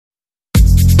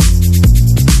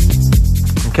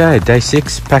Okay, day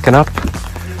 6, packing up.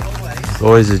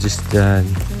 Boys are just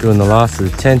doing the last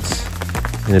of the tents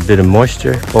in a bit of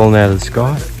moisture falling out of the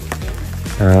sky.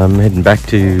 Heading back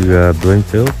to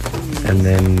Bloomfield and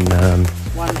then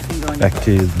back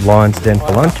to Lion's Den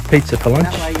for lunch, pizza for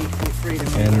lunch.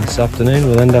 And this afternoon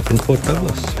we'll end up in Port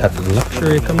Douglas at the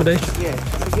luxury accommodation.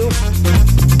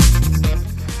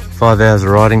 5 hours of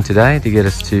riding today to get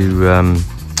us to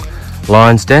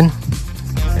Lion's Den.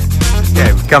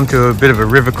 Yeah, we've come to a bit of a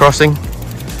river crossing,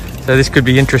 so this could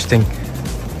be interesting.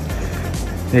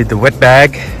 Need the wet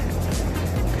bag,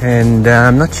 and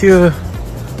I'm not sure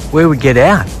where we get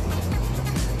out.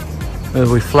 Whether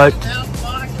we float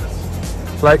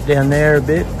down there a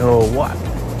bit or what.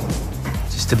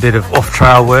 Just a bit of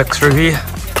off-trail work through here,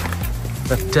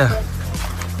 but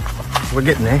we're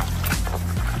getting there.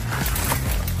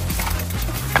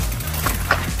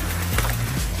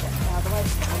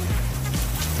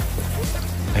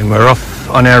 And we're off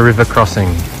on our river crossing,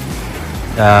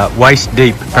 waist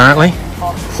deep apparently.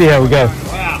 See how we go.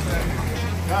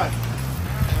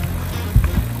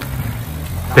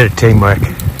 Bit of teamwork.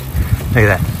 Look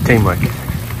at that, teamwork.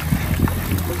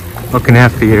 Looking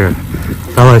out for your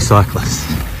fellow cyclists.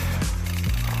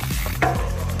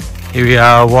 Here we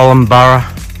are, Wallumborough.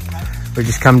 We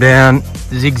just come down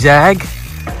Zig Zag.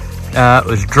 It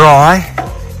was dry,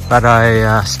 but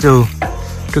I still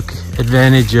took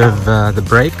advantage of the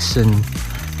brakes and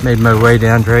made my way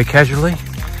down very casually.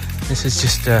 This is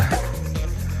just a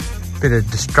bit of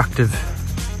destructive.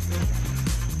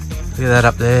 Look at that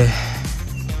up there.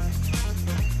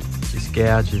 Just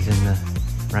gouges in the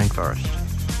rainforest.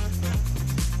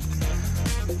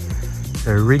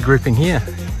 So regrouping here,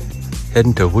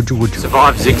 heading to Wujal Wujal.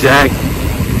 Survived Zig Zag.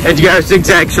 How'd you go Zig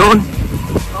Zag, Sean?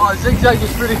 Oh, Zig Zag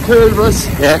is pretty cool, Russ.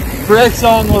 Yeah. Brakes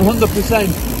on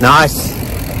 100%. Nice.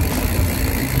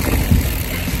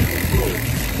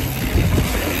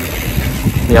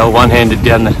 The old one-handed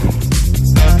down there.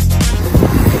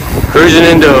 Cruising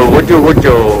into Wujal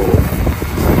Wujal.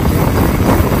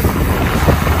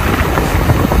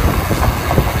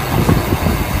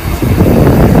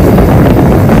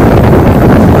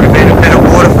 Would have been a bit of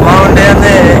water flowing down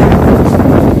there.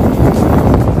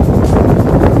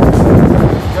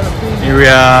 Here we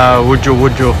are, Wujal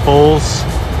Wujal Falls.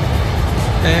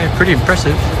 Yeah, pretty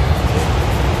impressive.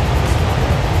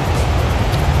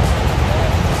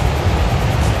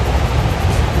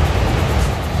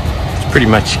 Pretty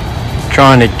much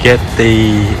trying to get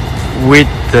the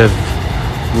width of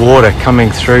water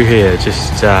coming through here,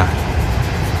 just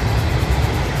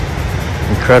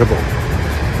incredible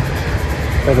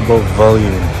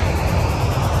volume.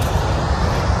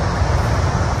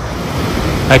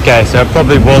 Okay, so it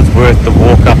probably was worth the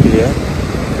walk up here,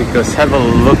 because have a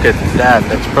look at that.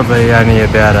 That's probably only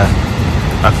about a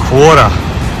quarter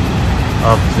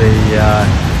of the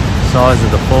size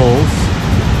of the falls,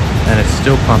 and it's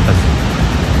still pumping.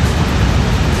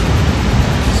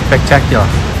 Spectacular.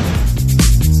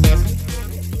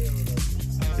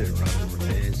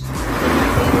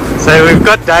 So we've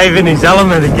got Dave in his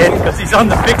element again because he's on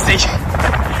the fixie.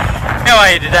 How are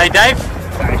you today, Dave?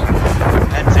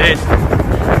 That's it.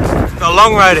 Got a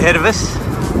long road ahead of us,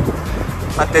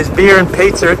 but there's beer and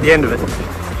pizza at the end of it.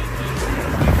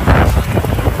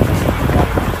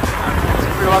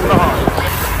 Everyone behind.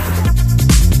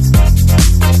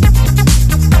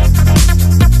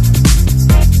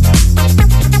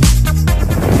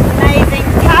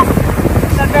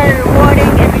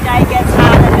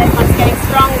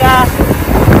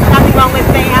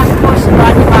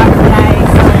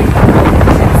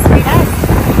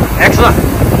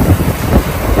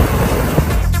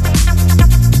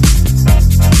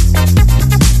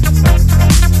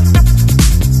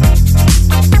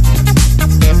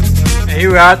 Here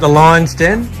we are at the Lion's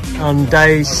Den on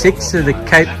day 6 of the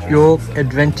Cape York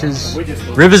Adventures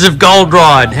Rivers of Gold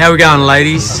ride. How are we going,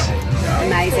 ladies?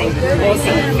 Amazing,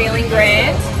 awesome, feeling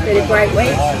grand. Been a great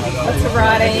week. Lots of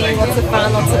riding, lots of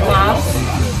fun, lots of laughs.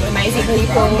 Amazing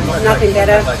people, nothing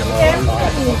better. Yeah,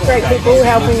 great people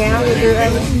helping out.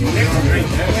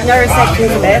 No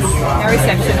reception the best. No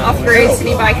reception. Off-grid,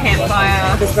 sitting by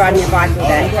campfire. Just riding your bike all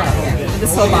day. With the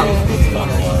soul up.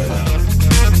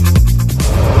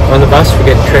 On the bus we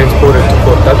get transported to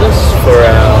Port Douglas for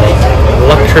our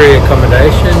luxury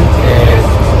accommodation and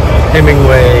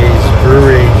Hemingway's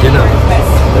brewery dinner.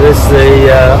 So there's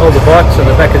all the bikes on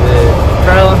the back of the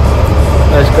trailer.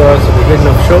 Those guys will be heading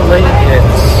off shortly, and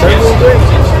so will we.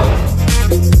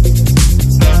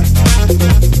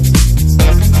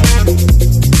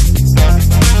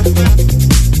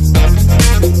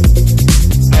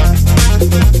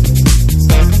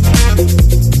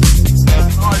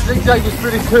 Zig Zag is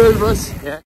pretty cool, Russ. Yeah.